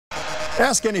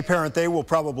Ask any parent, they will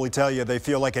probably tell you they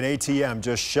feel like an ATM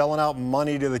just shelling out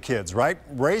money to the kids, right?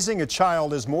 Raising a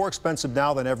child is more expensive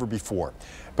now than ever before.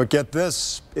 But get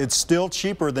this, it's still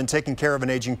cheaper than taking care of an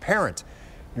aging parent.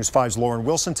 News 5's Lauren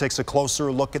Wilson takes a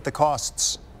closer look at the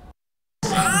costs.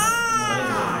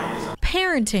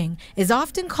 Parenting is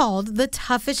often called the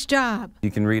toughest job.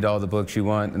 You can read all the books you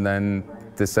want, and then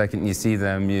the second you see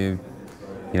them, you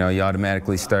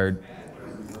automatically start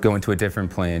going to a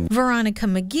different plan. Veronica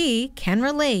McGee can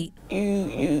relate.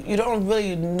 You don't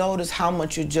really notice how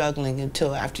much you're juggling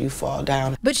until after you fall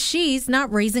down. But she's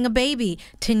not raising a baby.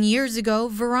 10 years ago,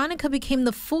 Veronica became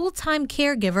the full-time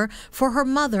caregiver for her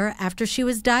mother after she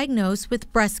was diagnosed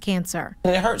with breast cancer.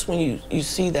 And it hurts when you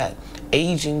see that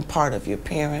aging part of your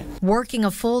parent. Working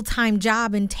a full-time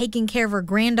job and taking care of her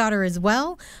granddaughter as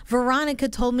well, Veronica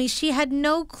told me she had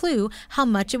no clue how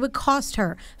much it would cost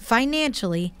her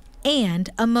financially and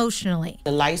emotionally.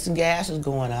 The lights and gas is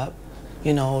going up,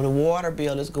 the water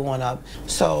bill is going up,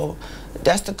 so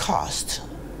that's the cost.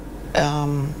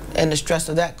 And the stress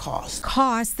of that cost.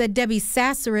 Costs that Debbie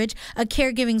Sasserich, a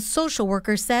caregiving social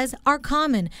worker, says are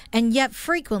common and yet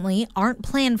frequently aren't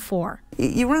planned for.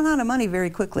 You run out of money very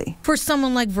quickly. For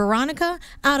someone like Veronica,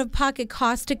 out-of-pocket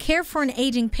costs to care for an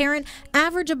aging parent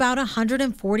average about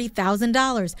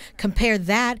 $140,000. Compare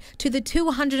that to the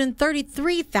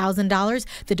 $233,000,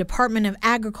 the Department of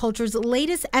Agriculture's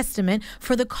latest estimate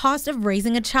for the cost of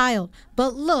raising a child.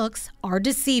 But looks are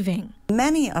deceiving.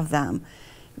 Many of them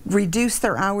reduce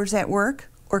their hours at work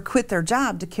or quit their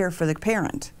job to care for the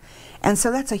parent. And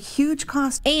so that's a huge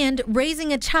cost. And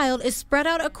raising a child is spread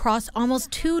out across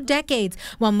almost 2 decades,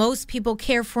 while most people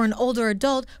care for an older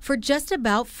adult for just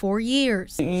about 4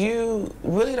 years. You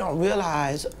really don't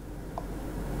realize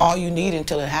all you need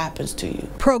until it happens to you.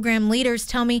 Program leaders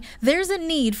tell me there's a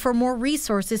need for more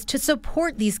resources to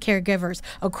support these caregivers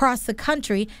across the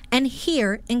country and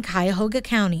here in Cuyahoga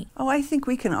County. Oh, I think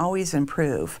we can always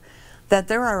improve. That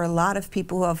there are a lot of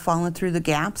people who have fallen through the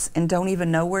gaps and don't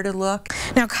even know where to look.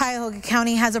 Now, Cuyahoga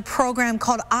County has a program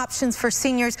called Options for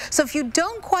Seniors. So if you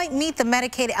don't quite meet the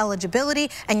Medicaid eligibility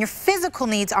and your physical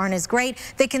needs aren't as great,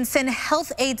 they can send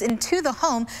health aides into the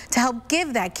home to help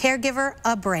give that caregiver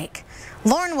a break.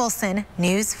 Lauren Wilson,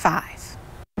 News 5.